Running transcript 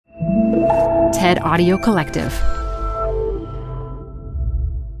TED Audio Collective.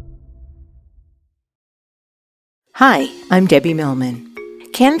 Hi, I'm Debbie Millman.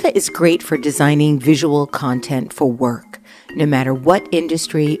 Canva is great for designing visual content for work, no matter what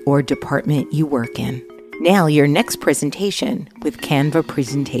industry or department you work in. Nail your next presentation with Canva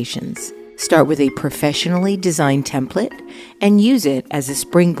Presentations. Start with a professionally designed template and use it as a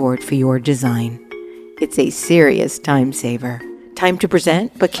springboard for your design. It's a serious time saver. Time to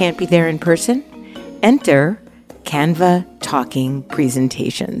present but can't be there in person? Enter Canva Talking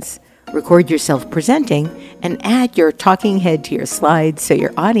Presentations. Record yourself presenting and add your talking head to your slides so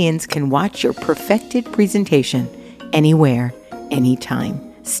your audience can watch your perfected presentation anywhere, anytime.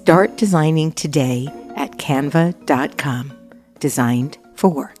 Start designing today at canva.com. Designed for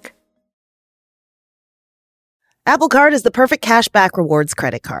work. Apple Card is the perfect cashback rewards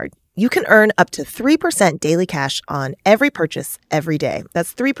credit card. You can earn up to 3% daily cash on every purchase every day.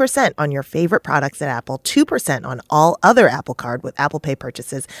 That's 3% on your favorite products at Apple, 2% on all other Apple Card with Apple Pay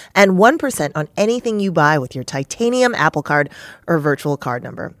purchases, and 1% on anything you buy with your titanium Apple Card or virtual card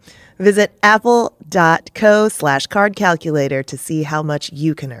number. Visit apple.co/card calculator to see how much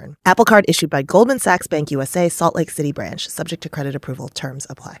you can earn. Apple Card issued by Goldman Sachs Bank USA, Salt Lake City branch. Subject to credit approval. Terms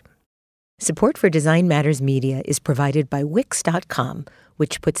apply. Support for Design Matters Media is provided by Wix.com,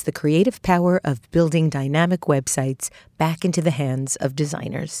 which puts the creative power of building dynamic websites back into the hands of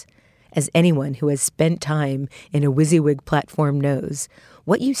designers. As anyone who has spent time in a WYSIWYG platform knows,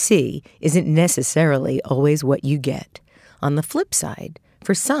 what you see isn't necessarily always what you get. On the flip side,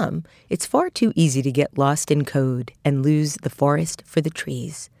 for some, it's far too easy to get lost in code and lose the forest for the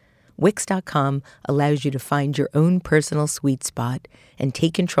trees. Wix.com allows you to find your own personal sweet spot and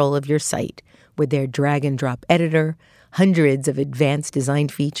take control of your site with their drag-and-drop editor, hundreds of advanced design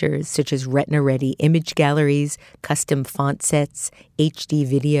features such as Retina-ready image galleries, custom font sets, HD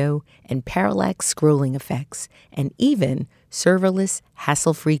video, and parallax scrolling effects, and even serverless,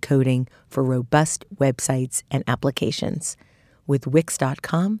 hassle-free coding for robust websites and applications. With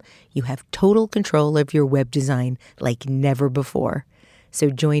Wix.com, you have total control of your web design like never before. So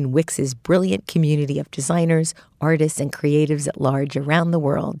join Wix's brilliant community of designers, artists, and creatives at large around the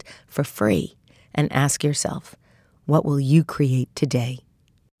world for free. And ask yourself, what will you create today?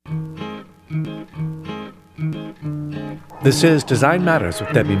 This is Design Matters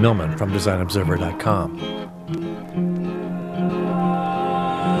with Debbie Millman from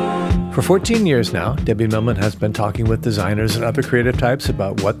DesignObserver.com. For 14 years now, Debbie Millman has been talking with designers and other creative types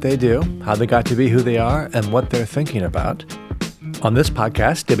about what they do, how they got to be who they are, and what they're thinking about. On this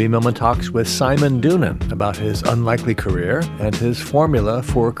podcast, Debbie Millman talks with Simon Doonan about his unlikely career and his formula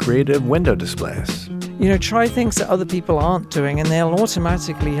for creative window displays. Try things that other people aren't doing, and they'll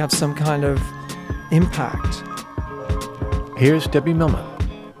automatically have some kind of impact. Here's Debbie Millman.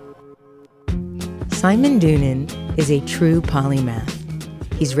 Simon Doonan is a true polymath.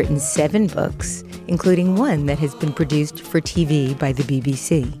 He's written 7 books, including one that has been produced for TV by the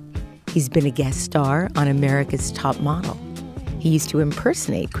BBC. He's been a guest star on America's Top Model. He used to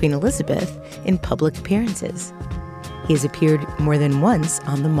impersonate Queen Elizabeth in public appearances. He has appeared more than once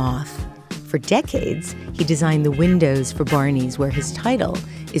on The Moth. For decades, he designed the windows for Barney's, where his title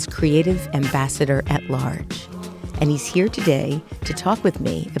is Creative Ambassador at Large. And he's here today to talk with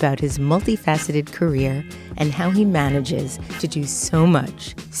me about his multifaceted career and how he manages to do so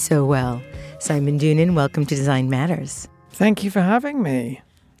much so well. Simon Doonan, welcome to Design Matters. Thank you for having me.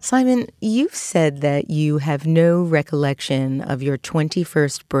 Simon, you've said that you have no recollection of your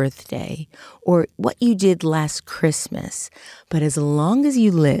 21st birthday or what you did last Christmas, but as long as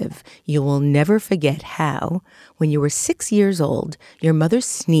you live, you will never forget how, when you were 6 years old, your mother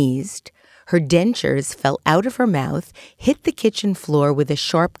sneezed, her dentures fell out of her mouth, hit the kitchen floor with a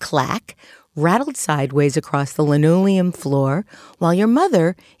sharp clack, rattled sideways across the linoleum floor, while your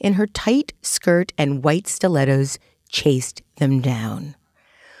mother, in her tight skirt and white stilettos, chased them down.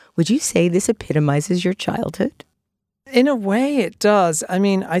 Would you say this epitomizes your childhood? In a way, it does.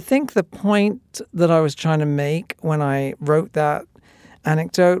 I think the point that I was trying to make when I wrote that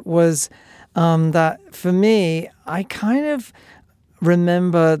anecdote was that for me, I kind of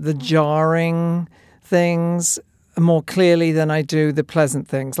remember the jarring things more clearly than I do the pleasant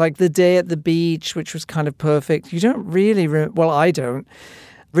things. Like the day at the beach, which was kind of perfect. You don't really, I don't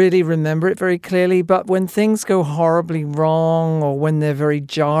really remember it very clearly, but when things go horribly wrong or when they're very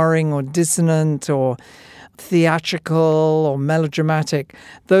jarring or dissonant or theatrical or melodramatic,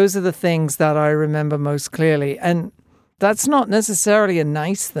 those are the things that I remember most clearly. And that's not necessarily a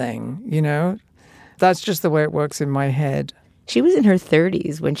nice thing, That's just the way it works in my head. She was in her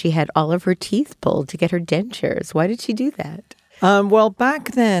 30s when she had all of her teeth pulled to get her dentures. Why did she do that? Well,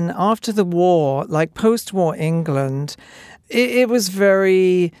 back then, after the war, like post-war England, it was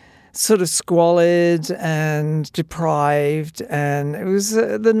very sort of squalid and deprived. And it was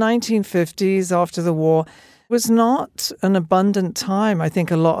the 1950s after the war. It was not an abundant time. I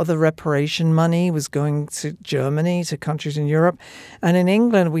think a lot of the reparation money was going to Germany, to countries in Europe. And in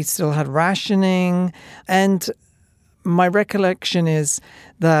England, we still had rationing. And my recollection is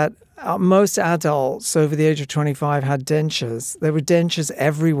that most adults over the age of 25 had dentures. There were dentures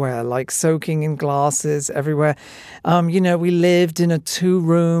everywhere, like soaking in glasses everywhere. We lived in a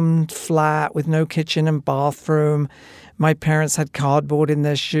 2-room flat with no kitchen and bathroom. My parents had cardboard in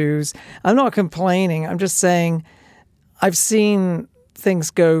their shoes. I'm not complaining. I'm just saying I've seen things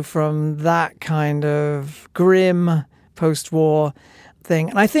go from that kind of grim post-war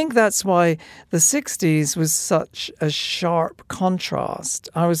thing. And I think that's why the 60s was such a sharp contrast.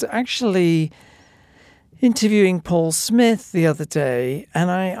 I was actually interviewing Paul Smith the other day,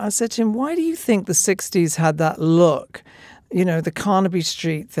 and I said to him, why do you think the 60s had that look? You know, the Carnaby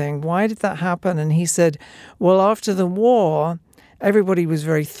Street thing. Why did that happen? And he said, well, after the war, everybody was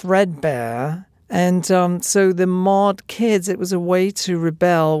very threadbare. And so the mod kids, it was a way to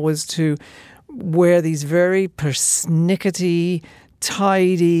rebel, was to wear these very persnickety,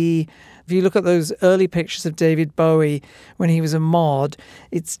 tidy. If you look at those early pictures of David Bowie when he was a mod,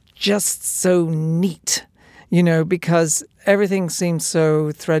 it's just so neat, because everything seems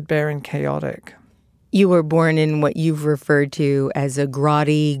so threadbare and chaotic. You were born in what you've referred to as a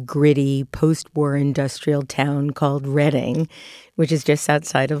grotty, gritty, post-war industrial town called Reading, which is just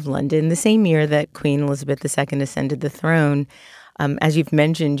outside of London, the same year that Queen Elizabeth II ascended the throne. As you've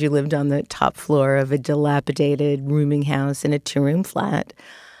mentioned, you lived on the top floor of a dilapidated rooming house in a 2-room flat.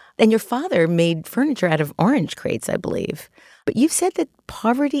 And your father made furniture out of orange crates, I believe. But you've said that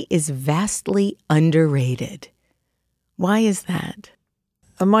poverty is vastly underrated. Why is that?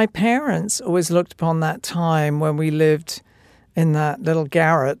 My parents always looked upon that time when we lived in that little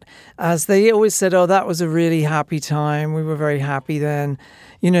garret as they always said, oh, that was a really happy time. We were very happy then.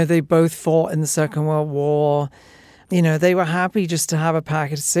 They both fought in the Second World War. They were happy just to have a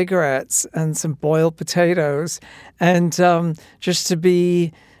packet of cigarettes and some boiled potatoes and just to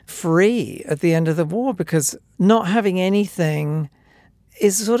be free at the end of the war, because not having anything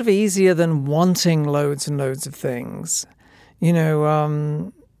is sort of easier than wanting loads and loads of things.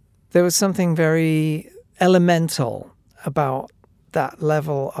 There was something very elemental about that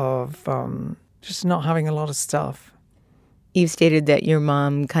level of just not having a lot of stuff. You've stated that your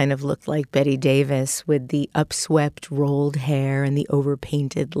mom kind of looked like Betty Davis with the upswept rolled hair and the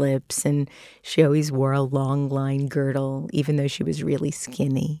overpainted lips, and she always wore a long line girdle, even though she was really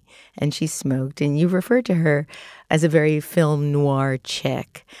skinny, and she smoked. And you referred to her as a very film noir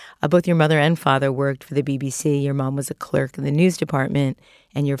chick. Both your mother and father worked for the BBC. Your mom was a clerk in the news department,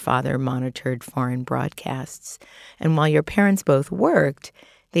 and your father monitored foreign broadcasts. And while your parents both worked,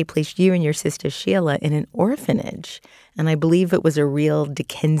 they placed you and your sister Sheila in an orphanage. And I believe it was a real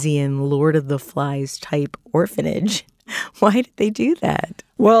Dickensian Lord of the Flies type orphanage. Why did they do that?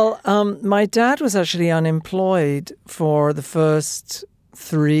 Well, my dad was actually unemployed for the first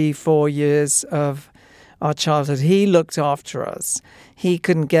 3-4 years of our childhood. He looked after us. He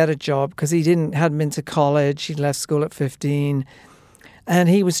couldn't get a job because he hadn't been to college. He left school at 15. And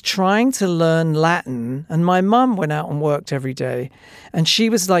he was trying to learn Latin. And my mum went out and worked every day. And she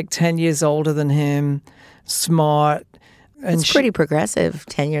was like 10 years older than him, smart. And it's pretty progressive,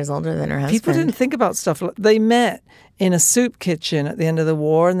 10 years older than her husband. People didn't think about stuff. They met in a soup kitchen at the end of the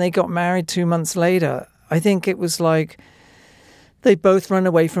war, and they got married 2 months later. I think it was like they both run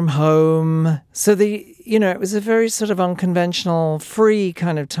away from home. So it was a very sort of unconventional, free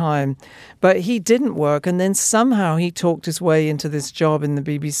kind of time. But he didn't work. And then somehow he talked his way into this job in the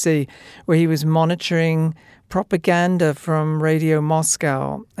BBC where he was monitoring propaganda from Radio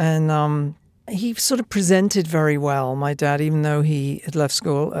Moscow. And he sort of presented very well, my dad, even though he had left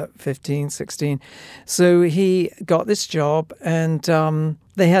school at 15, 16. So he got this job, and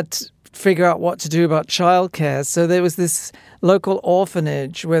they had to figure out what to do about childcare. So there was this local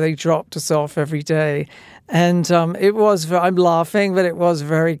orphanage where they dropped us off every day. And it was, I'm laughing, but it was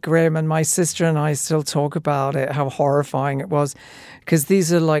very grim. And my sister and I still talk about it, how horrifying it was. Because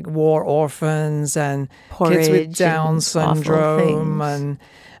these are like war orphans and kids with Down syndrome.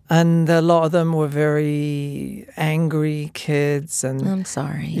 And a lot of them were very angry kids. And I'm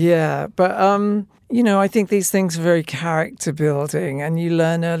sorry. Yeah, but I think these things are very character building, and you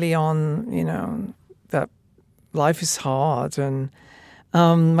learn early on, that life is hard. And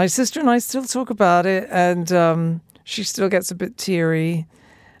my sister and I still talk about it, and she still gets a bit teary.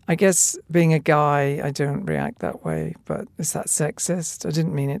 I guess being a guy, I don't react that way, but is that sexist? I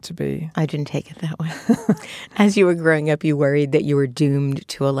didn't mean it to be. I didn't take it that way. As you were growing up, you worried that you were doomed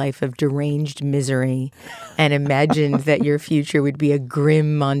to a life of deranged misery and imagined that your future would be a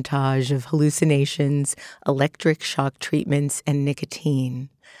grim montage of hallucinations, electric shock treatments, and nicotine.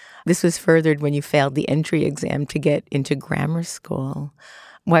 This was furthered when you failed the entry exam to get into grammar school.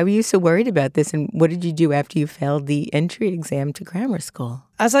 Why were you so worried about this, and what did you do after you failed the entry exam to grammar school?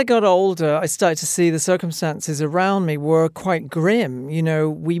 As I got older, I started to see the circumstances around me were quite grim. You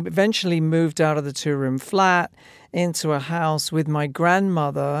know, we eventually moved out of the 2-room flat into a house with my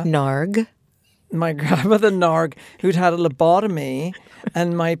grandmother. Narg. My grandmother, Narg, who'd had a lobotomy,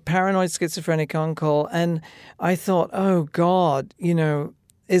 and my paranoid schizophrenic uncle. And I thought, oh, God, you know,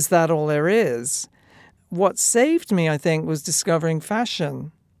 is that all there is? What saved me, I think, was discovering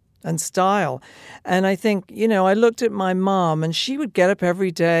fashion and style. And I think, you know, I looked at my mom, and she would get up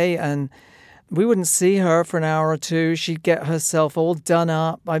every day and we wouldn't see her for an hour or two. She'd get herself all done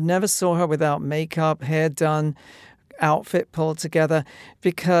up. I never saw her without makeup, hair done, outfit pulled together,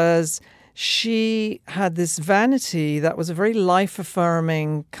 because she had this vanity that was a very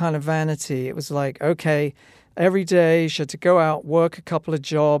life-affirming kind of vanity. It was like, okay, every day she had to go out, work a couple of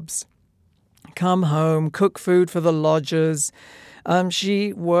jobs, come home, cook food for the lodgers.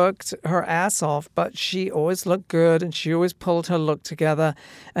 She worked her ass off, but she always looked good and she always pulled her look together.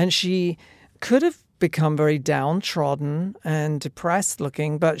 And she could have become very downtrodden and depressed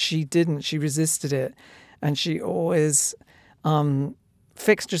looking, but she didn't. She resisted it. And she always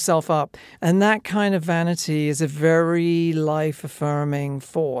fixed herself up. And that kind of vanity is a very life-affirming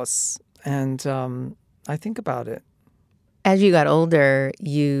force. And I think about it. As you got older,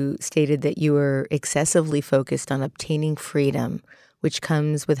 you stated that you were excessively focused on obtaining freedom, which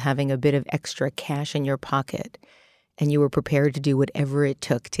comes with having a bit of extra cash in your pocket, and you were prepared to do whatever it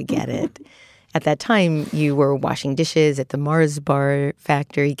took to get it. At that time, you were washing dishes at the Mars Bar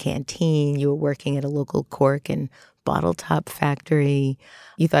factory canteen. You were working at a local cork and bottle top factory.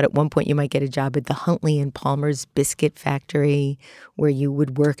 You thought at one point you might get a job at the Huntley and Palmer's biscuit factory, where you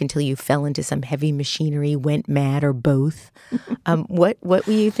would work until you fell into some heavy machinery, went mad, or both. What were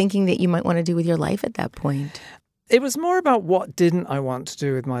you thinking that you might want to do with your life at that point? It was more about what didn't I want to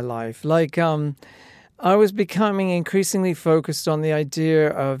do with my life. Like, I was becoming increasingly focused on the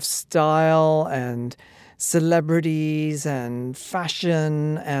idea of style and celebrities and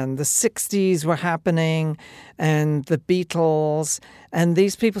fashion, and the 60s were happening, and the Beatles, and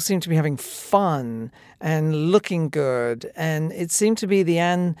these people seemed to be having fun and looking good, and it seemed to be the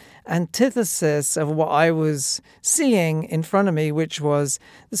antithesis of what I was seeing in front of me, which was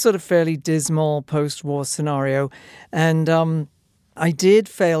the sort of fairly dismal post-war scenario. And I did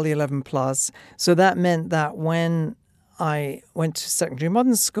fail the 11 plus, so that meant that when I went to secondary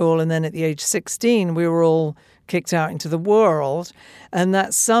modern school, and then at the age 16, we were all kicked out into the world. And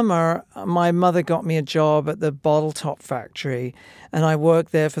that summer, my mother got me a job at the bottle top factory, and I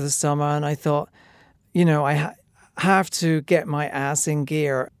worked there for the summer. And I thought, you know, I have to get my ass in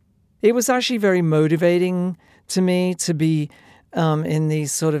gear. It was actually very motivating to me to be in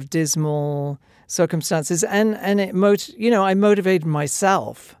these sort of dismal circumstances, and it I motivated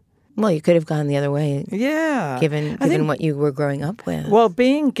myself. Well, you could have gone the other way. Yeah. Given what you were growing up with. Well,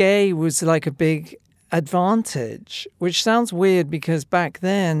 being gay was like a big advantage, which sounds weird because back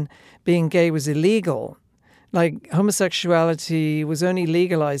then being gay was illegal. Like, homosexuality was only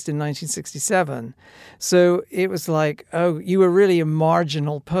legalized in 1967. So it was like, oh, you were really a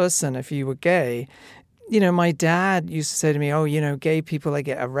marginal person if you were gay. You know, my dad used to say to me, oh, you know, gay people, they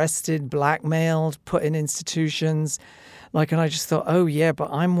get arrested, blackmailed, put in institutions. Like, and I just thought, oh, yeah, but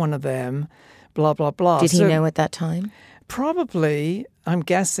I'm one of them, blah, blah, blah. Did he know at that time? Probably, I'm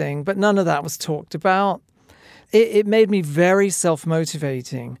guessing, but none of that was talked about. It made me very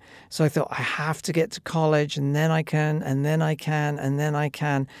self-motivating. So I thought, I have to get to college, and then I can, and then I can, and then I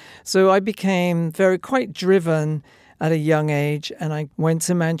can. So I became quite driven at a young age, and I went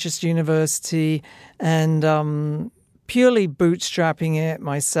to Manchester University and purely bootstrapping it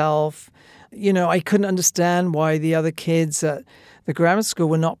myself. You know, I couldn't understand why the other kids at the grammar school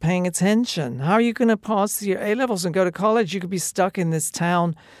were not paying attention. How are you going to pass your A-levels and go to college? You could be stuck in this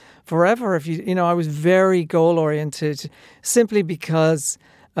town forever if I was very goal-oriented simply because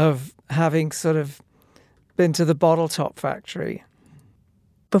of having sort of been to the bottle top factory.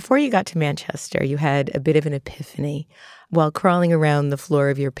 Before you got to Manchester, you had a bit of an epiphany while crawling around the floor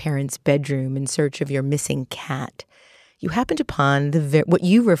of your parents' bedroom in search of your missing cat. You happened upon what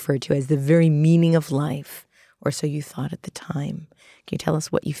you referred to as the very meaning of life, or so you thought at the time. Can you tell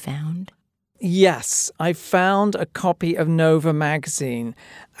us what you found? Yes, I found a copy of Nova magazine.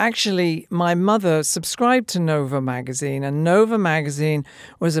 Actually, my mother subscribed to Nova magazine, and Nova magazine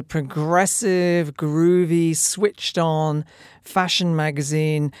was a progressive, groovy, switched-on fashion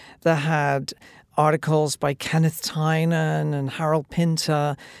magazine that had articles by Kenneth Tynan and Harold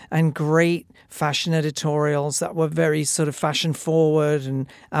Pinter and great fashion editorials that were very sort of fashion-forward and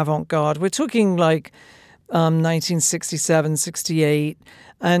avant-garde. We're talking like 1967, 68.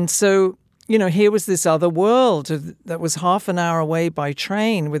 And so, you know, here was this other world that was half an hour away by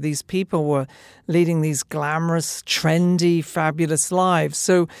train where these people were leading these glamorous, trendy, fabulous lives.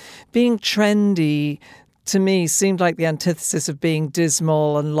 So being trendy to me seemed like the antithesis of being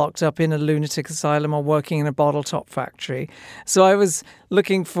dismal and locked up in a lunatic asylum or working in a bottle top factory. So I was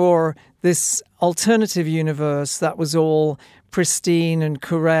looking for this alternative universe that was all pristine and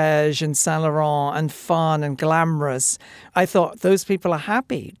courage and Saint Laurent and fun and glamorous. I thought those people are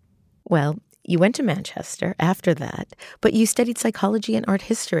happy. Well, you went to Manchester after that, but you studied psychology and art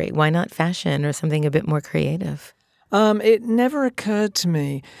history. Why not fashion or something a bit more creative? It never occurred to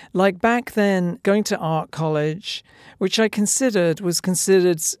me. Like back then, going to art college, which I was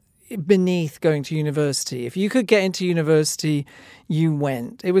considered beneath going to university. If you could get into university, you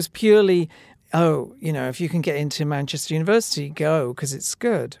went. It was purely, if you can get into Manchester University, go, because it's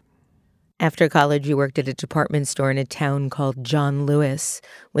good. After college, you worked at a department store in a town called John Lewis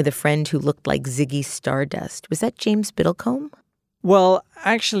with a friend who looked like Ziggy Stardust. Was that James Biddlecombe? Well,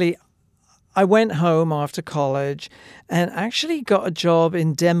 actually, I went home after college and actually got a job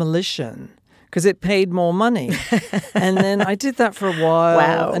in demolition because it paid more money. And then I did that for a while.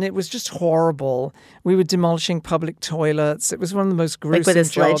 Wow. And it was just horrible. We were demolishing public toilets. It was one of the most gruesome jobs. Like with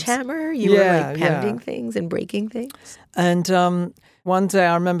a jobs. sledgehammer? You were like pounding things and breaking things? And one day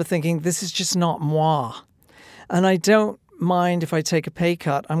I remember thinking, this is just not moi. And I don't mind if I take a pay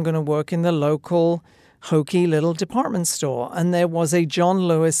cut. I'm going to work in the local hokey little department store. And there was a John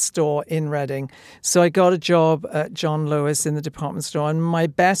Lewis store in Reading. So I got a job at John Lewis in the department store. And my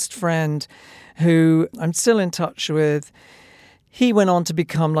best friend, who I'm still in touch with, he went on to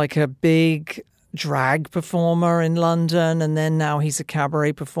become like a big drag performer in London. And then now he's a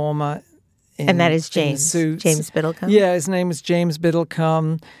cabaret performer. And that is James Biddlecombe? Yeah, his name was James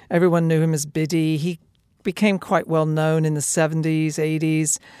Biddlecombe. Everyone knew him as Biddy. He became quite well known in the 70s,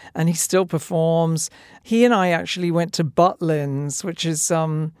 80s, and he still performs. He and I actually went to Butlins, which is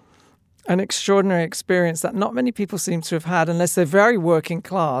an extraordinary experience that not many people seem to have had unless they're very working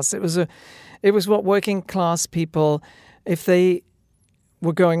class. It was what working class people, if they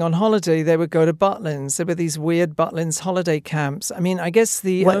were going on holiday, they would go to Butlins. There were these weird Butlins holiday camps. I mean, I guess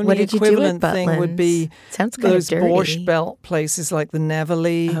the only equivalent thing would be those Borscht Belt places like the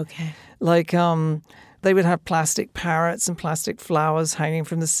Neverly. Okay. Like they would have plastic parrots and plastic flowers hanging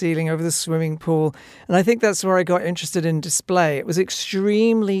from the ceiling over the swimming pool. And I think that's where I got interested in display. It was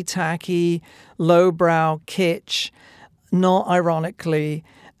extremely tacky, lowbrow kitsch, not ironically.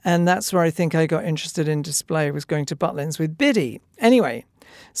 And that's where I think I got interested in display, was going to Butlins with Biddy. Anyway,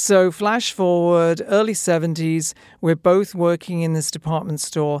 so flash forward, early 70s, we're both working in this department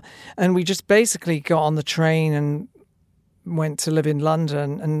store, and we just basically got on the train and went to live in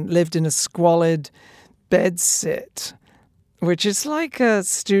London and lived in a squalid bedsit, which is like a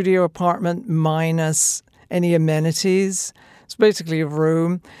studio apartment minus any amenities. It's basically a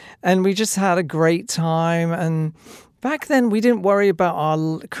room, and we just had a great time. And back then, we didn't worry about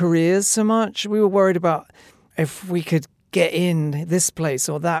our careers so much. We were worried about if we could get in this place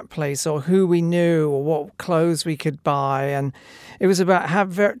or that place, or who we knew, or what clothes we could buy. And it was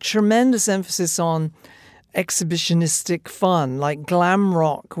about tremendous emphasis on exhibitionistic fun. Like glam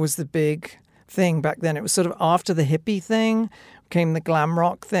rock was the big thing back then. It was sort of after the hippie thing came the glam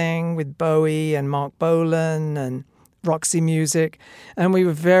rock thing with Bowie and Mark Bolan and Roxy Music. And we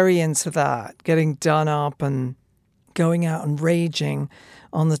were very into that, getting done up and going out and raging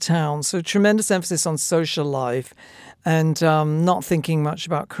on the town. So tremendous emphasis on social life and not thinking much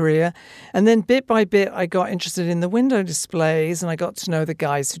about career. And then bit by bit, I got interested in the window displays, and I got to know the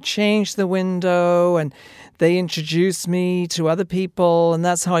guys who changed the window, and they introduced me to other people, and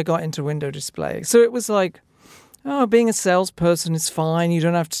that's how I got into window display. So it was like, being a salesperson is fine. You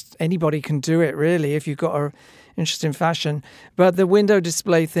don't have to, anybody can do it really if you've got an interest in fashion. But the window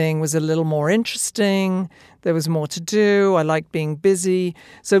display thing was a little more interesting. There was more to do. I liked being busy.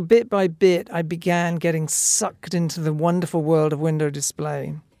 So bit by bit, I began getting sucked into the wonderful world of window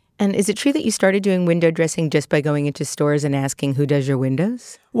display. And is it true that you started doing window dressing just by going into stores and asking who does your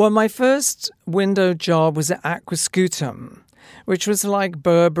windows? Well, my first window job was at Aquascutum, which was like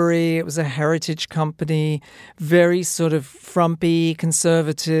Burberry. It was a heritage company, very sort of frumpy,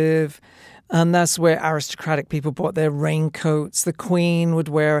 conservative. And that's where aristocratic people bought their raincoats. The Queen would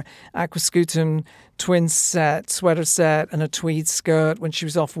wear aquascutum twin set, sweater set, and a tweed skirt when she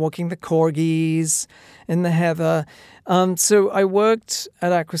was off walking the corgis in the heather. So I worked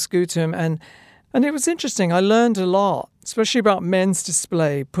at aquascutum, and it was interesting. I learned a lot, especially about men's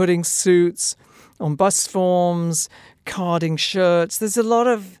display, putting suits on bust forms, carding shirts. There's a lot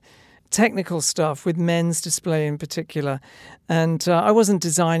of technical stuff with men's display in particular. And I wasn't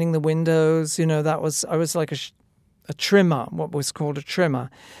designing the windows. I was like a trimmer, what was called a trimmer.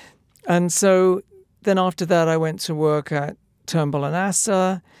 And so then after that, I went to work at Turnbull and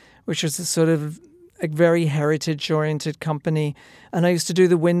Asser, which was a sort of a very heritage-oriented company. And I used to do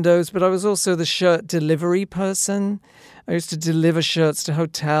the windows, but I was also the shirt delivery person. I used to deliver shirts to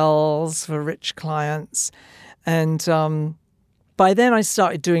hotels for rich clients. And by then, I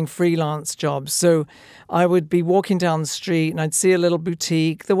started doing freelance jobs. So I would be walking down the street and I'd see a little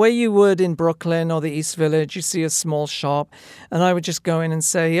boutique, the way you would in Brooklyn or the East Village. You see a small shop, and I would just go in and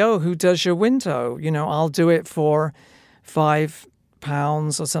say, "Oh, who does your window? I'll do it for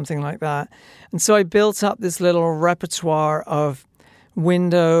 £5 or something like that." And so I built up this little repertoire of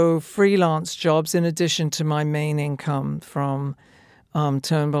window freelance jobs in addition to my main income from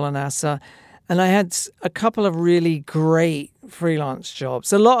Turnbull and Asser. And I had a couple of really great freelance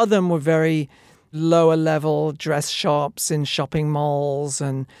jobs. A lot of them were very lower level dress shops in shopping malls.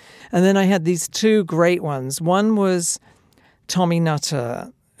 And then I had these two great ones. One was Tommy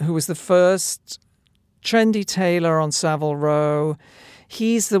Nutter, who was the first trendy tailor on Savile Row.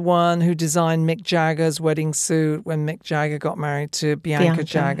 He's the one who designed Mick Jagger's wedding suit when Mick Jagger got married to Bianca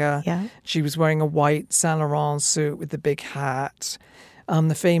Jagger. Yeah. She was wearing a white Saint Laurent suit with the big hat.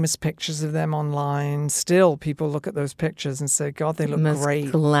 The famous pictures of them online. Still, people look at those pictures and say, God, they look most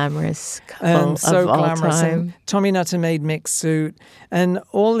great. Glamorous couple And so of all glamorous. time. And Tommy Nutter made Mick's suit. And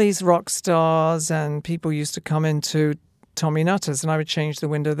all these rock stars and people used to come into Tommy Nutter's, and I would change the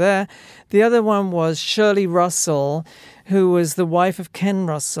window there. The other one was Shirley Russell, who was the wife of Ken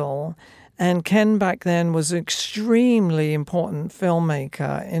Russell. And Ken back then was an extremely important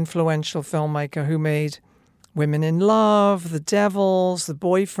filmmaker, influential filmmaker who made Women in Love, The Devils, The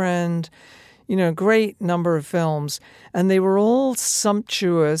Boyfriend, a great number of films. And they were all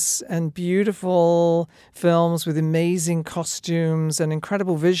sumptuous and beautiful films with amazing costumes and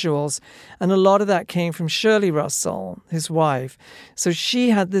incredible visuals. And a lot of that came from Shirley Russell, his wife. So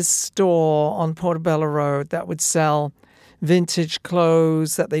she had this store on Portobello Road that would sell vintage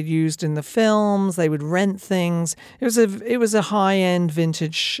clothes that they'd used in the films. They would rent things. It was a high-end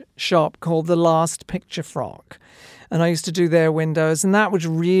vintage shop called The Last Picture Frock. And I used to do their windows. And that was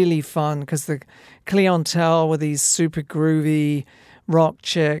really fun because the clientele were these super groovy rock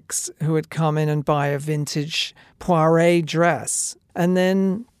chicks who would come in and buy a vintage Poiret dress. And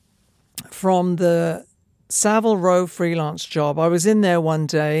then from the Savile Row freelance job, I was in there one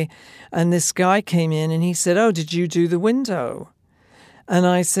day and this guy came in and he said, "Oh, did you do the window?" And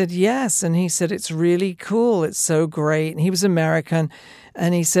I said, "Yes." And he said, "It's really cool. It's so great." And he was American.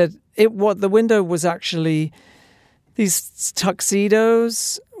 And he said, the window was actually these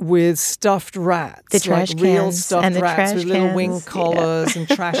tuxedos with stuffed rats. The trash like real cans stuffed and the rats trash with little cans. wing collars and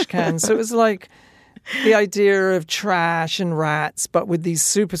trash cans. So it was like the idea of trash and rats, but with these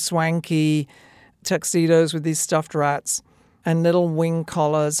super swanky tuxedos with these stuffed rats and little wing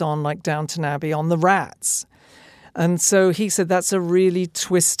collars on like Downton Abbey on the rats. And so he said, "That's a really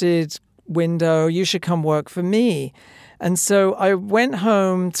twisted window. You should come work for me." And so I went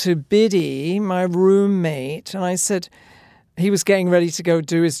home to Biddy, my roommate, and I said, he was getting ready to go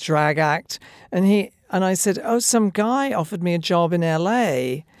do his drag act. And I said, "Oh, some guy offered me a job in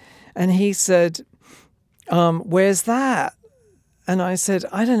LA." And he said, "Where's that?" And I said,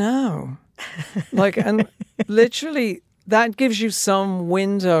 "I don't know." And literally that gives you some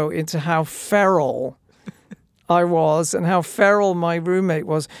window into how feral I was and how feral my roommate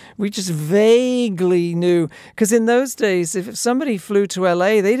was. We just vaguely knew. Because in those days, if somebody flew to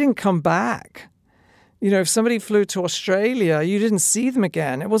LA, they didn't come back. If somebody flew to Australia, you didn't see them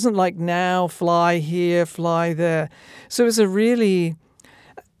again. It wasn't like now, fly here, fly there. So it was a really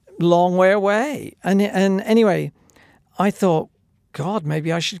long way away. And anyway, I thought, God,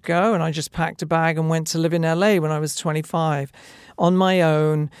 maybe I should go. And I just packed a bag and went to live in LA when I was 25 on my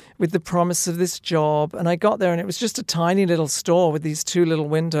own with the promise of this job. And I got there and it was just a tiny little store with these two little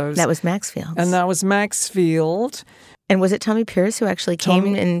windows. That was Maxfield's. And that was Maxfield. And was it Tommy Pierce who actually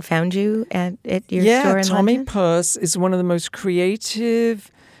came and found you at your store in Tommy London? Pierce is one of the most creative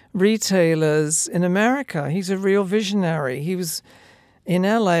retailers in America. He's a real visionary. He was in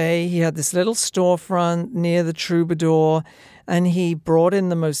LA. He had this little storefront near the Troubadour, and he brought in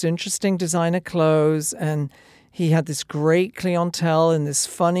the most interesting designer clothes, and he had this great clientele in this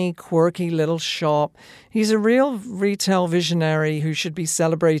funny, quirky little shop. He's a real retail visionary who should be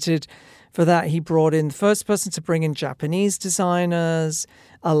celebrated for that. He brought in the first person to bring in Japanese designers,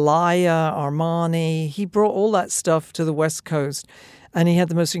 Alaya, Armani. He brought all that stuff to the West Coast. And he had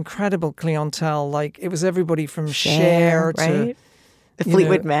the most incredible clientele. Like, it was everybody from Cher to... The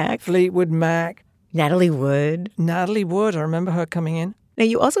Fleetwood Mac. Fleetwood Mac. Natalie Wood. Natalie Wood. I remember her coming in. Now,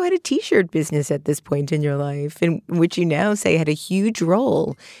 you also had a T-shirt business at this point in your life, in which you now say had a huge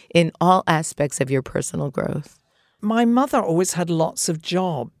role in all aspects of your personal growth. My mother always had lots of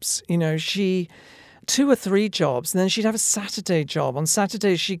jobs. You know, 2 or 3 jobs, and then she'd have a Saturday job. On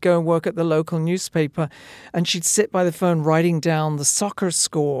Saturdays, she'd go and work at the local newspaper, and she'd sit by the phone writing down the soccer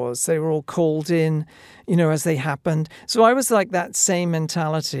scores. They were all called in, you know, as they happened. So I was like that same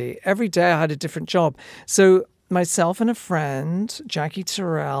mentality. Every day I had a different job. So myself and a friend, Jackie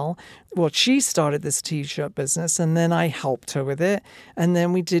Terrell, well, she started this T-shirt business, and then I helped her with it. And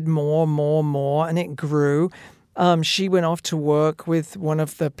then we did more, and it grew. She went off to work with one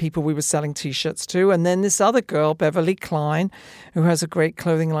of the people we were selling T-shirts to. And then this other girl, Beverly Klein, who has a great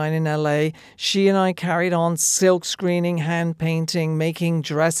clothing line in LA, she and I carried on silk screening, hand painting, making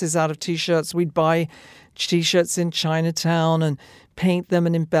dresses out of T-shirts. We'd buy T-shirts in Chinatown and paint them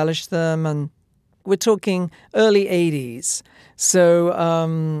and embellish them. And we're talking early 80s. So,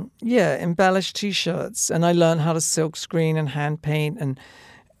 embellished T-shirts. And I learned how to silk screen and hand paint and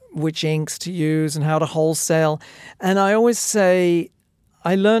which inks to use and how to wholesale. And I always say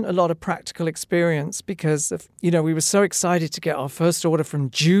I learned a lot of practical experience because, we were so excited to get our first order from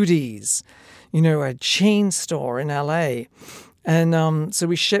Judy's, a chain store in LA. And so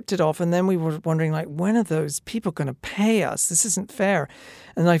we shipped it off, and then we were wondering, like, when are those people going to pay us? This isn't fair.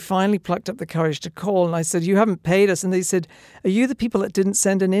 And I finally plucked up the courage to call, and I said, you haven't paid us. And they said, are you the people that didn't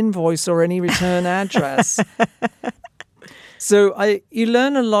send an invoice or any return address? So you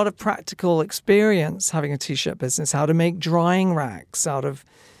learn a lot of practical experience having a T-shirt business, how to make drying racks out of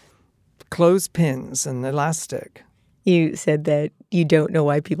clothespins and elastic. You said that you don't know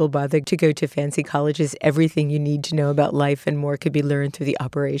why people bother to go to fancy colleges. Everything you need to know about life and more could be learned through the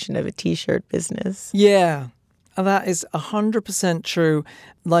operation of a T-shirt business. Yeah, that is 100% true.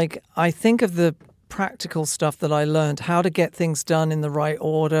 Like, I think of the practical stuff that I learned, how to get things done in the right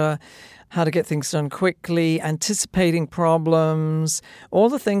order, how to get things done quickly, anticipating problems, all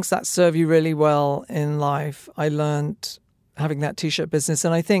the things that serve you really well in life. I learned having that T-shirt business,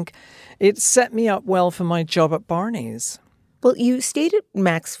 and I think it set me up well for my job at Barney's. Well, you stayed at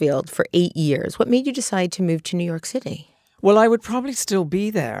Maxfield for 8 years. What made you decide to move to New York City? Well, I would probably still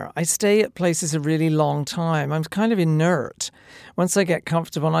be there. I stay at places a really long time. I'm kind of inert once I get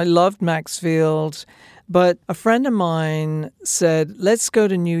comfortable. And I loved Maxfield. But a friend of mine said, let's go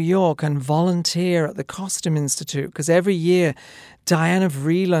to New York and volunteer at the Costume Institute, because every year Diana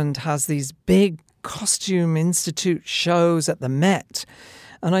Vreeland has these big Costume Institute shows at the Met.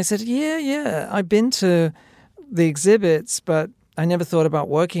 And I said, yeah, I've been to the exhibits, but I never thought about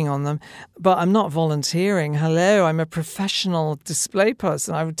working on them. But I'm not volunteering. Hello, I'm a professional display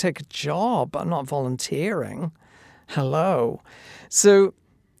person. I would take a job. I'm not volunteering. Hello. So,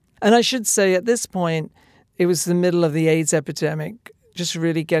 and I should say at this point, it was the middle of the AIDS epidemic, just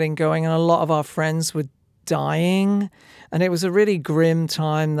really getting going. And a lot of our friends were dying. And it was a really grim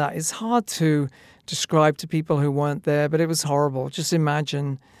time that is hard to describe to people who weren't there, but it was horrible. Just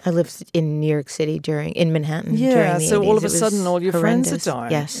imagine. I lived in New York City in Manhattan. Yeah, during the so 80s. all of a sudden all your friends are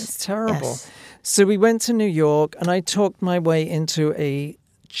dying. Yes. It's terrible. Yes. So we went to New York, and I talked my way into a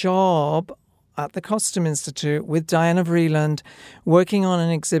job at the Costume Institute with Diana Vreeland, working on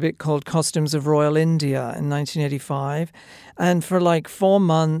an exhibit called Costumes of Royal India in 1985. And for like 4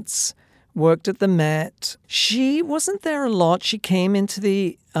 months, worked at the Met. She wasn't there a lot. She came into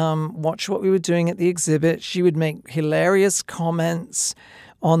the watch what we were doing at the exhibit. She would make hilarious comments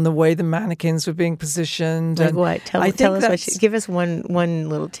on the way the mannequins were being positioned. Like and what? Tell us give us one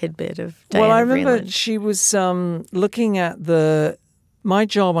little tidbit of Diana Well, I remember Vreeland. she was looking at my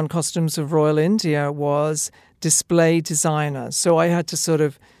job on Costumes of Royal India was display designer. So I had to sort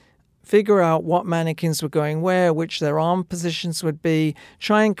of figure out what mannequins were going where, which their arm positions would be,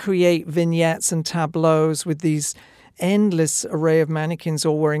 try and create vignettes and tableaus with these endless array of mannequins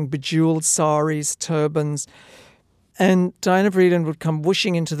all wearing bejeweled saris, turbans. And Diana Vreeland would come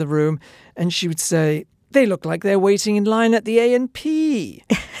whooshing into the room, and she would say, they look like they're waiting in line at the A&P,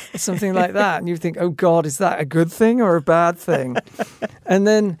 or something like that. And you think, oh, God, is that a good thing or a bad thing? And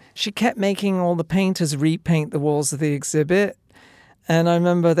then she kept making all the painters repaint the walls of the exhibit. And I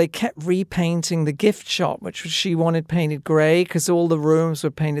remember they kept repainting the gift shop, which she wanted painted gray because all the rooms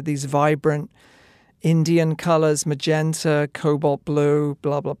were painted these vibrant Indian colors, magenta, cobalt blue,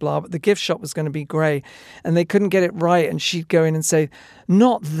 blah, blah, blah. But the gift shop was going to be gray. And they couldn't get it right. And she'd go in and say,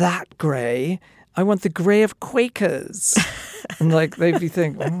 not that gray. I want the gray of Quakers. And like they'd be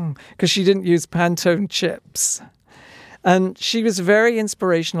thinking, because she didn't use Pantone chips. And she was a very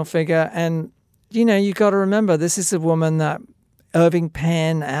inspirational figure. And, you know, you got to remember, this is a woman that Irving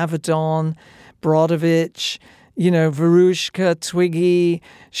Penn, Avedon, Brodovich, you know, Verushka, Twiggy.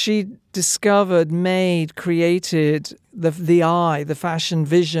 She discovered, made, created the eye, the fashion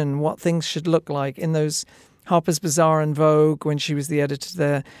vision, what things should look like in those Harper's Bazaar and Vogue when she was the editor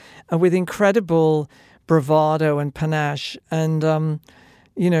there, with incredible bravado and panache. And,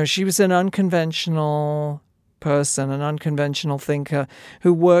 you know, she was an unconventional person, an unconventional thinker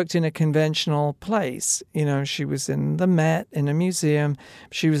who worked in a conventional place. You know, she was in the Met, in a museum.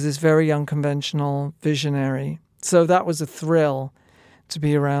 She was this very unconventional visionary. So that was a thrill to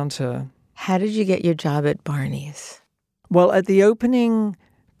be around her. How did you get your job at Barney's? Well, at the opening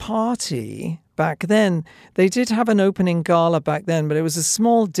party back then, they did have an opening gala back then, but it was a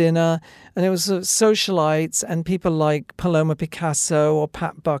small dinner and it was socialites and people like Paloma Picasso or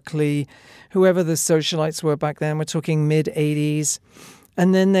Pat Buckley, whoever the socialites were back then. We're talking mid-'80s.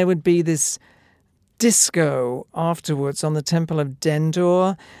 And then there would be this disco afterwards on the Temple of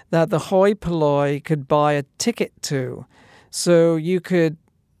Dendur that the hoi polloi could buy a ticket to. So you could,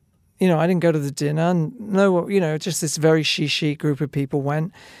 you know, I didn't go to the dinner. No, you know, just this very shishi group of people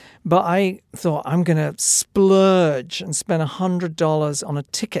went. But I thought, I'm going to splurge and spend $100 on a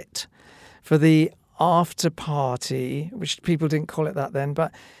ticket for the after party, which people didn't call it that then.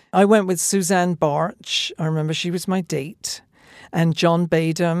 But I went with Suzanne Bartsch. I remember she was my date. And John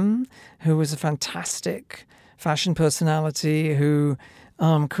Badham, who was a fantastic fashion personality who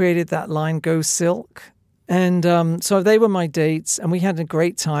created that line Go Silk. And so they were my dates, and we had a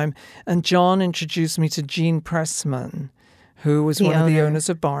great time. And John introduced me to Gene Pressman, who was one of the owners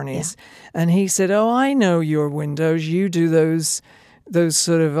of Barney's. Yeah. And he said, oh, I know your windows. You do those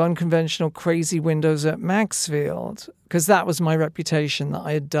sort of unconventional, crazy windows at Maxfield. Because that was my reputation, that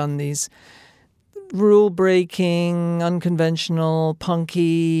I had done these rule-breaking, unconventional,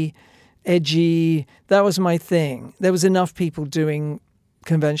 punky, edgy. That was my thing. There was enough people doing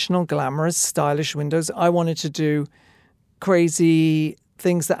conventional, glamorous, stylish windows. I wanted to do crazy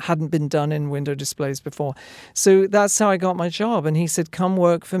things that hadn't been done in window displays before. So that's how I got my job. And he said, come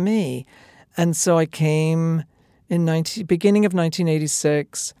work for me. And so I came in beginning of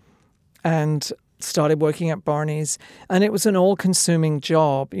 1986 and started working at Barney's. And it was an all-consuming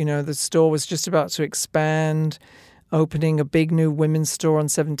job. You know, the store was just about to expand, opening a big new women's store on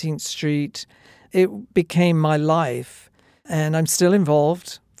 17th Street. It became my life. And I'm still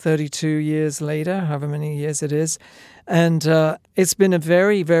involved 32 years later, however many years it is. And it's been a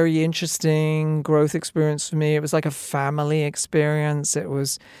very, very interesting growth experience for me. It was like a family experience. It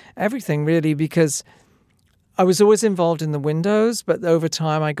was everything, really, because I was always involved in the windows, but over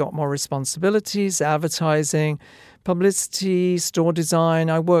time I got more responsibilities, advertising, publicity, store design.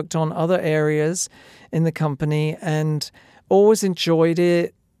 I worked on other areas in the company and always enjoyed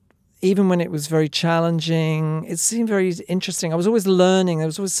it. Even when it was very challenging, it seemed very interesting. I was always learning. There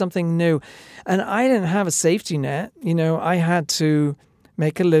was always something new. And I didn't have a safety net. You know, I had to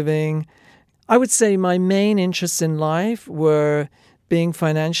make a living. I would say my main interests in life were being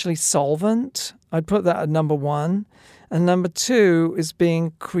financially solvent. I'd put that at number one. And number two is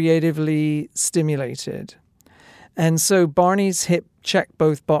being creatively stimulated. And so Barney's checked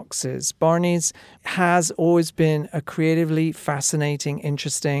both boxes. Barney's has always been a creatively fascinating,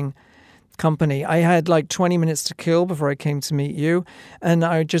 interesting company. I had like 20 minutes to kill before I came to meet you. And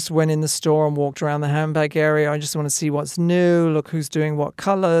I just went in the store and walked around the handbag area. I just want to see what's new, look who's doing what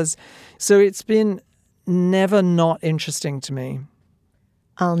colors. So it's been never not interesting to me.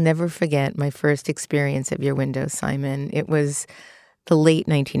 I'll never forget my first experience of your windows, Simon. It was the late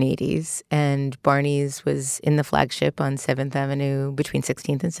 1980s, and Barney's was in the flagship on 7th Avenue between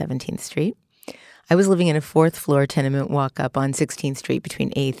 16th and 17th Street. I was living in a fourth-floor tenement walk-up on 16th Street between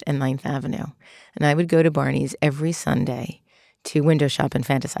 8th and 9th Avenue, and I would go to Barney's every Sunday to window shop and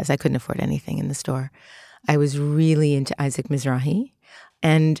fantasize. I couldn't afford anything in the store. I was really into Isaac Mizrahi,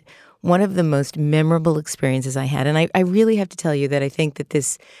 and one of the most memorable experiences I had, and I really have to tell you that I think that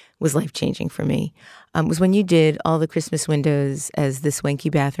this was life-changing for me, was when you did all the Christmas windows as the swanky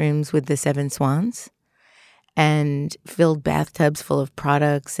bathrooms with the 7 swans and filled bathtubs full of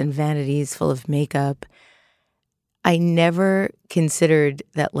products and vanities full of makeup. I never considered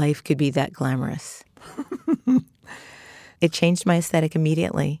that life could be that glamorous. It changed my aesthetic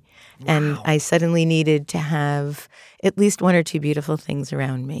immediately. Wow. And I suddenly needed to have at least one or two beautiful things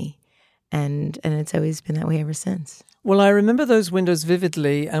around me. And it's always been that way ever since. Well, I remember those windows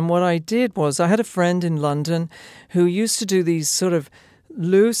vividly. And what I did was I had a friend in London who used to do these sort of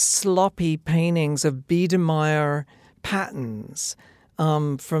loose, sloppy paintings of Biedermeier patterns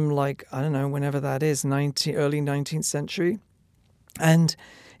from like, I don't know, whenever that is, early 19th century. And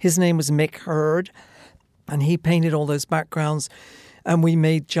his name was Mick Hurd. And he painted all those backgrounds. And we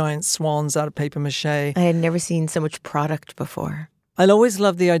made giant swans out of paper mache. I had never seen so much product before. I always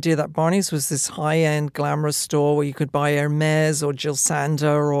loved the idea that Barney's was this high-end, glamorous store where you could buy Hermes or Jill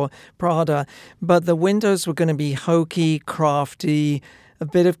Sander or Prada, but the windows were going to be hokey, crafty, a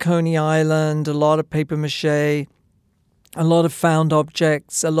bit of Coney Island, a lot of paper mache, a lot of found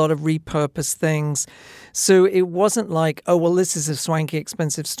objects, a lot of repurposed things. So it wasn't like, oh, well, this is a swanky,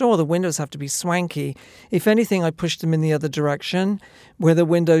 expensive store. The windows have to be swanky. If anything, I pushed them in the other direction, where the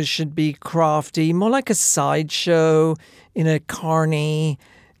windows should be crafty, more like a sideshow in a carny,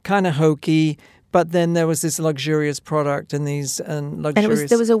 kind of hokey. But then there was this luxurious product and these luxurious... And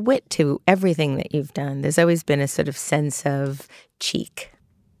there was a wit to everything that you've done. There's always been a sort of sense of cheek.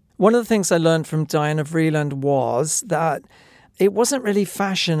 One of the things I learned from Diana Vreeland was that it wasn't really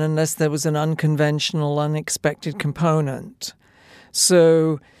fashion unless there was an unconventional, unexpected component.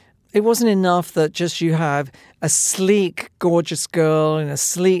 So it wasn't enough that just you have a sleek, gorgeous girl in a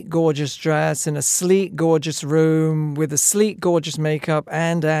sleek, gorgeous dress in a sleek, gorgeous room with a sleek, gorgeous makeup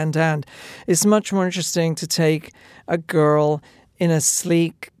and. It's much more interesting to take a girl in a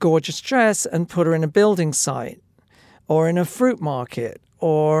sleek, gorgeous dress and put her in a building site or in a fruit market.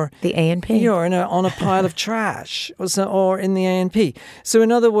 Or the A&P. Or on a pile of trash, or in the A&P. So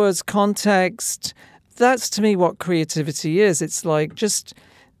in other words, context, that's to me what creativity is. It's like just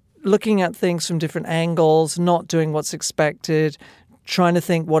looking at things from different angles, not doing what's expected, trying to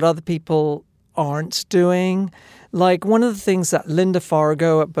think what other people aren't doing. Like one of the things that Linda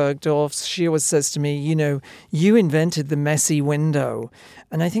Fargo at Bergdorf's, she always says to me, you invented the messy window.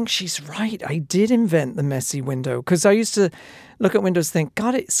 And I think she's right. I did invent the messy window because I used to look at windows and think,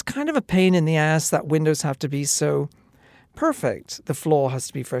 God, it's kind of a pain in the ass that windows have to be so perfect. The floor has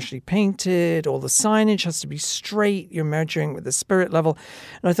to be freshly painted, or the signage has to be straight. You're measuring with the spirit level.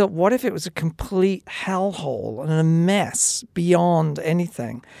 And I thought, what if it was a complete hellhole and a mess beyond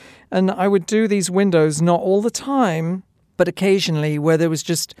anything? And I would do these windows, not all the time, but occasionally, where there was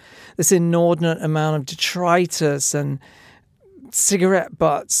just this inordinate amount of detritus and cigarette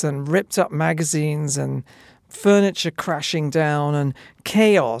butts and ripped up magazines and furniture crashing down and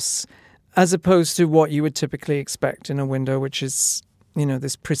chaos, as opposed to what you would typically expect in a window, which is,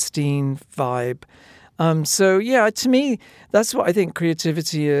 this pristine vibe. To me, that's what I think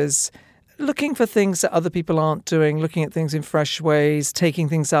creativity is. Looking for things that other people aren't doing, looking at things in fresh ways, taking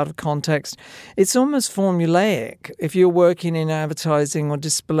things out of context. It's almost formulaic. If you're working in advertising or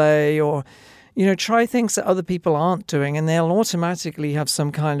display or, try things that other people aren't doing and they'll automatically have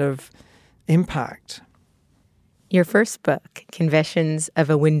some kind of impact. Your first book, Confessions of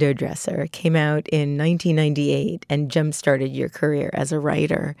a Window Dresser, came out in 1998 and jump-started your career as a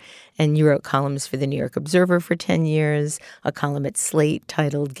writer. And you wrote columns for the New York Observer for 10 years, a column at Slate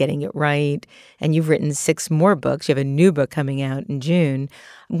titled Getting It Right, and you've written 6 more books. You have a new book coming out in June.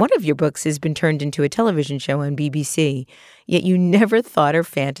 One of your books has been turned into a television show on BBC, yet you never thought or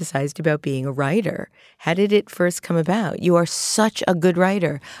fantasized about being a writer. How did it first come about? You are such a good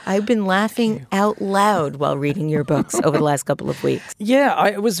writer. I've been laughing out loud while reading your books over the last couple of weeks. Yeah,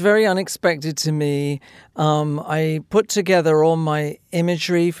 it was very unexpected to me. I put together all my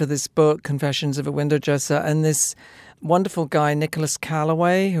imagery for this book, Confessions of a Window Dresser, and this wonderful guy, Nicholas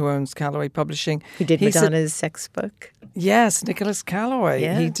Calloway, who owns Calloway Publishing. Who did Madonna's sex book? Yes, Nicholas Calloway.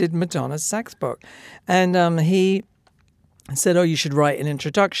 Yeah. He did Madonna's sex book. And he said, you should write an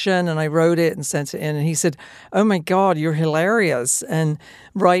introduction. And I wrote it and sent it in. And he said, oh, my God, you're hilarious. And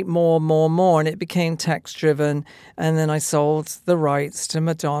write more. And it became text-driven. And then I sold the rights to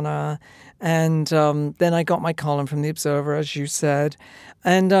Madonna. And then I got my column from The Observer, as you said.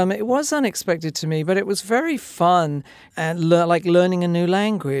 And it was unexpected to me, but it was very fun and like learning a new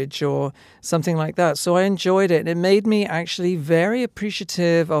language or something like that. So I enjoyed it. It made me actually very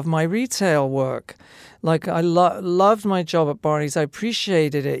appreciative of my retail work. Like I loved my job at Barney's. I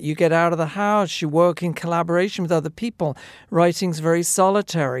appreciated it. You get out of the house. You work in collaboration with other people. Writing's very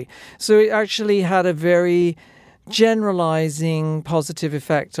solitary. So it actually had a very generalizing positive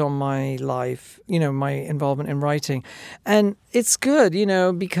effect on my life, my involvement in writing. And it's good,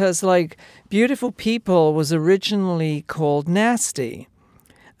 because like Beautiful People was originally called Nasty.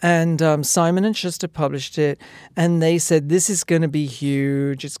 And Simon & Schuster published it, and they said, this is going to be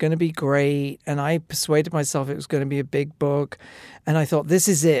huge. It's going to be great. And I persuaded myself it was going to be a big book. And I thought, this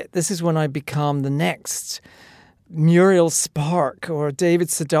is it. This is when I become the next Muriel Spark or David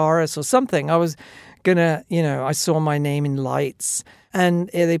Sedaris or something. I was going to, I saw my name in lights. And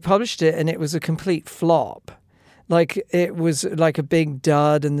they published it, and it was a complete flop. Like, it was like a big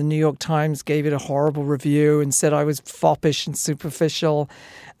dud, and the New York Times gave it a horrible review and said I was foppish and superficial.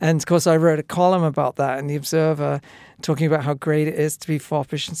 And, of course, I wrote a column about that in The Observer, talking about how great it is to be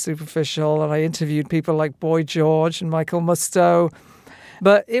foppish and superficial. And I interviewed people like Boy George and Michael Musto.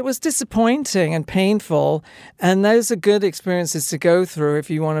 But it was disappointing and painful, and those are good experiences to go through if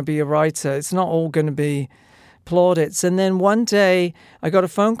you want to be a writer. It's not all going to be plaudits. And then one day I got a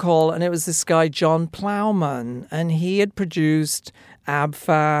phone call, and it was this guy, John Plowman, and he had produced Ab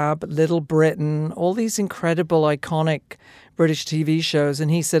Fab, Little Britain, all these incredible, iconic British TV shows.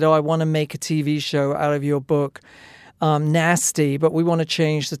 And he said, I want to make a TV show out of your book, Nasty, but we want to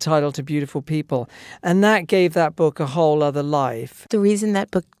change the title to Beautiful People. And that gave that book a whole other life. The reason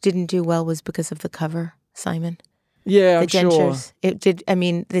that book didn't do well was because of the cover, Simon. Yeah, the I'm sure. It did. I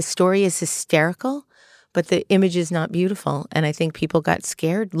mean, the story is hysterical, but the image is not beautiful. And I think people got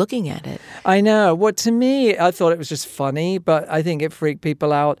scared looking at it. I know. Well, to me, I thought it was just funny, but I think it freaked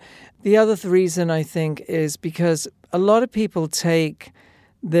people out. The other reason, I think, is because a lot of people take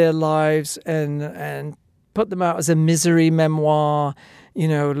their lives and put them out as a misery memoir,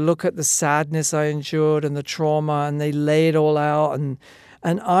 look at the sadness I endured and the trauma, and they lay it all out. And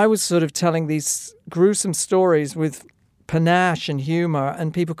I was sort of telling these gruesome stories with panache and humor,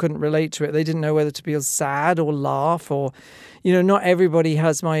 and people couldn't relate to it. They didn't know whether to be sad or laugh, or, not everybody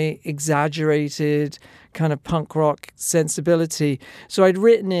has my exaggerated kind of punk rock sensibility. So I'd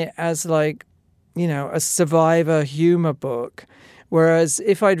written it as like, a survivor humor book. Whereas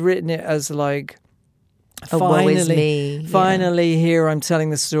if I'd written it as like, woe is me. Finally, here I'm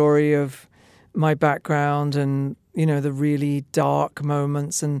telling the story of my background and, the really dark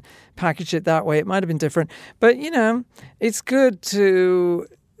moments, and package it that way, it might have been different. But, it's good to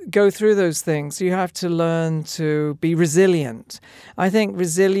go through those things. You have to learn to be resilient. I think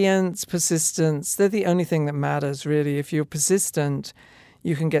resilience, persistence, they're the only thing that matters, really. If you're persistent,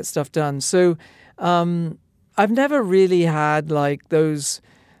 you can get stuff done. So I've never really had like those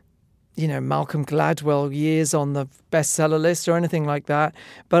Malcolm Gladwell years on the bestseller list or anything like that.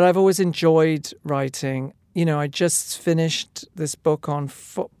 But I've always enjoyed writing. I just finished this book on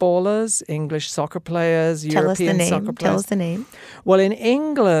footballers, English soccer players, European soccer players. Tell us the name. Well, in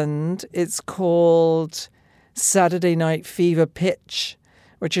England, it's called Saturday Night Fever Pitch,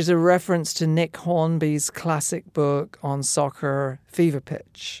 which is a reference to Nick Hornby's classic book on soccer, Fever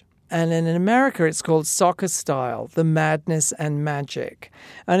Pitch. And in America, it's called Soccer Style, The Madness and Magic.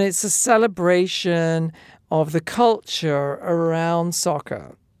 And it's a celebration of the culture around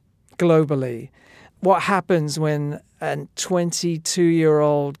soccer globally. What happens when a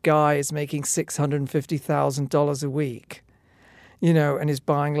 22-year-old guy is making $650,000 a week, and is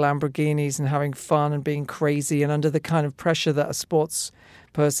buying Lamborghinis and having fun and being crazy and under the kind of pressure that a sports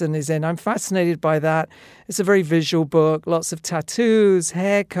person is in. I'm fascinated by that. It's a very visual book, lots of tattoos,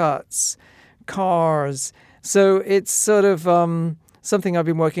 haircuts, cars. So it's sort of something I've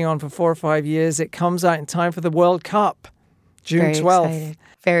been working on for 4 or 5 years. It comes out in time for the World Cup, June 12th.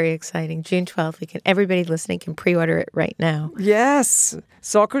 Very exciting. June 12th. Everybody listening can pre-order it right now. Yes.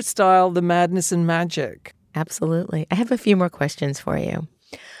 Soccer Style, The Madness and Magic. Absolutely. I have a few more questions for you.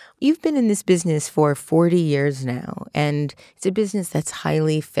 You've been in this business for 40 years now, and it's a business that's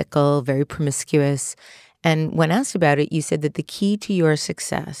highly fickle, very promiscuous. And when asked about it, you said that the key to your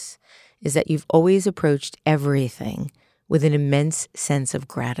success is that you've always approached everything with an immense sense of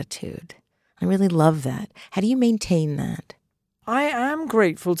gratitude. I really love that. How do you maintain that? I am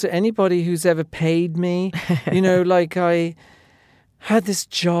grateful to anybody who's ever paid me. Like I had this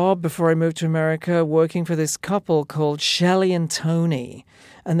job before I moved to America working for this couple called Shelley and Tony.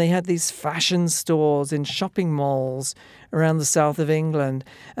 And they had these fashion stores in shopping malls around the south of England.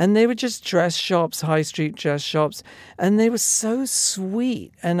 And they were just dress shops, high street dress shops. And they were so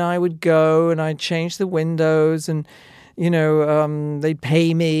sweet. And I would go and I'd change the windows and, they'd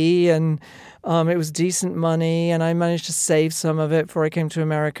pay me. And it was decent money. And I managed to save some of it before I came to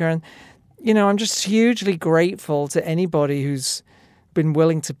America. And, I'm just hugely grateful to anybody who's been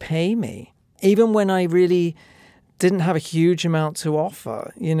willing to pay me. Even when I really didn't have a huge amount to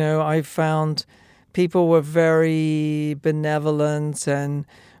offer. I found people were very benevolent and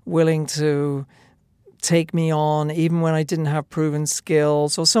willing to take me on, even when I didn't have proven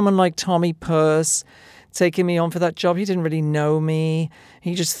skills. Or someone like Tommy Purse taking me on for that job. He didn't really know me.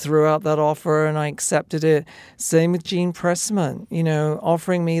 He just threw out that offer and I accepted it. Same with Gene Pressman,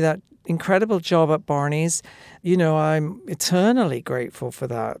 offering me that incredible job at Barney's. I'm eternally grateful for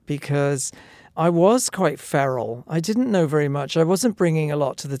that because I was quite feral. I didn't know very much. I wasn't bringing a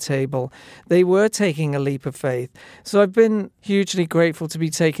lot to the table. They were taking a leap of faith. So I've been hugely grateful to be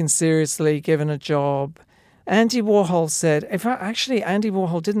taken seriously, given a job. Andy Warhol said, in fact, actually, Andy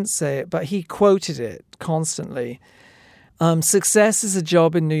Warhol didn't say it, but he quoted it constantly. Success is a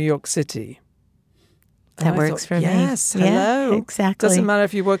job in New York City. That works for me. Yes, hello. Yeah, exactly. Doesn't matter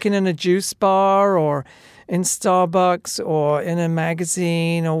if you're working in a juice bar or in Starbucks or in a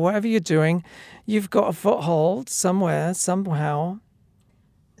magazine or whatever you're doing, you've got a foothold somewhere, somehow.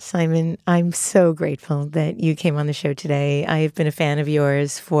 Simon, I'm so grateful that you came on the show today. I have been a fan of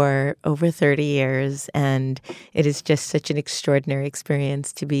yours for over 30 years, and it is just such an extraordinary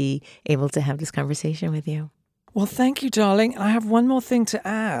experience to be able to have this conversation with you. Well, thank you, darling. I have one more thing to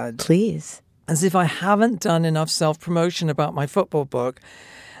add. Please. As if I haven't done enough self-promotion about my soccer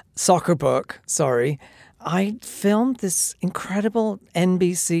book, I filmed this incredible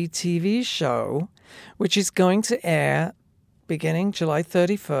NBC TV show, which is going to air beginning July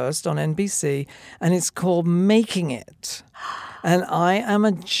 31st on NBC, and it's called Making It. And I am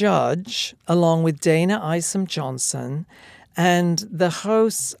a judge along with Dana Isom Johnson, and the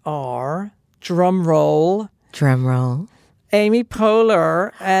hosts are, drum roll, Amy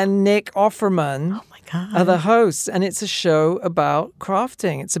Poehler and Nick Offerman. Oh my God. Are the hosts, and it's a show about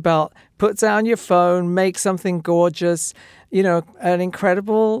crafting. It's about put down your phone, make something gorgeous, an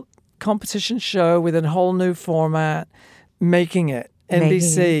incredible competition show with a whole new format. Making It.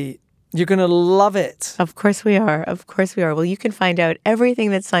 NBC. You're going to love it. Of course we are. Of course we are. Well, you can find out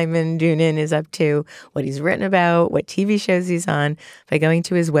everything that Simon Doonan is up to, what he's written about, what TV shows he's on, by going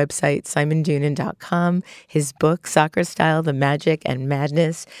to his website, simondoonan.com. His book, Soccer Style, The Magic and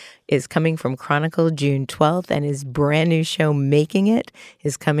Madness, is coming from Chronicle June 12th, and his brand new show, Making It,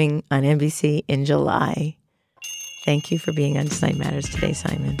 is coming on NBC in July. Thank you for being on Design Matters today,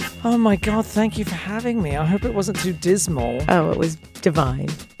 Simon. Oh my God, thank you for having me. I hope it wasn't too dismal. Oh, it was divine.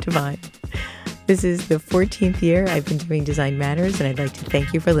 This is the 14th year I've been doing Design Matters, and I'd like to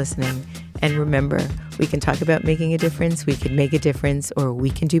thank you for listening. And remember, we can talk about making a difference, we can make a difference, or we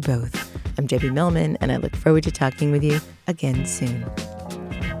can do both. I'm Debbie Millman, and I look forward to talking with you again soon.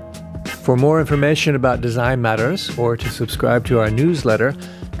 For more information about Design Matters or to subscribe to our newsletter,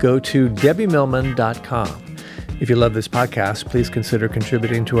 go to debbiemillman.com. If you love this podcast, please consider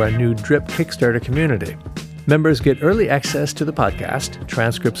contributing to our new DRIP Kickstarter community. Members get early access to the podcast,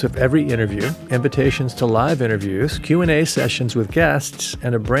 transcripts of every interview, invitations to live interviews, Q&A sessions with guests,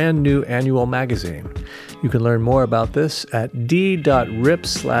 and a brand new annual magazine. You can learn more about this at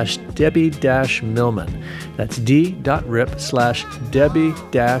d.rip/Debbie-Millman. That's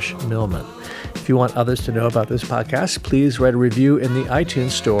d.rip/Debbie-Millman. If you want others to know about this podcast, please write a review in the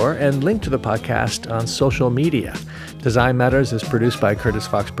iTunes store and link to the podcast on social media. Design Matters is produced by Curtis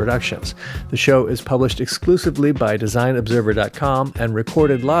Fox Productions. The show is published exclusively by DesignObserver.com and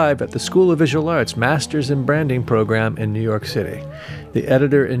recorded live at the School of Visual Arts Masters in Branding program in New York City. The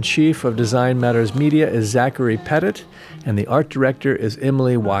editor-in-chief of Design Matters Media is Zachary Pettit, and the art director is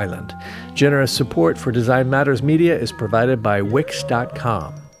Emily Weiland. Generous support for Design Matters Media is provided by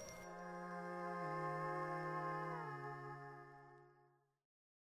Wix.com.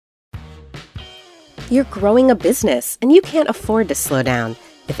 You're growing a business, and you can't afford to slow down.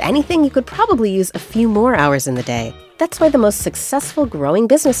 If anything, you could probably use a few more hours in the day. That's why the most successful growing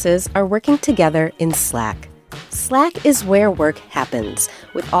businesses are working together in Slack. Slack is where work happens,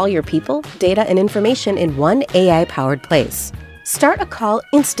 with all your people, data, and information in one AI-powered place. Start a call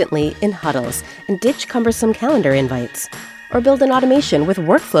instantly in huddles and ditch cumbersome calendar invites. Or build an automation with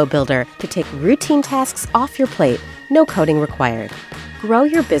Workflow Builder to take routine tasks off your plate, no coding required. Grow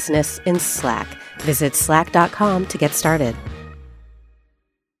your business in Slack. Visit slack.com to get started.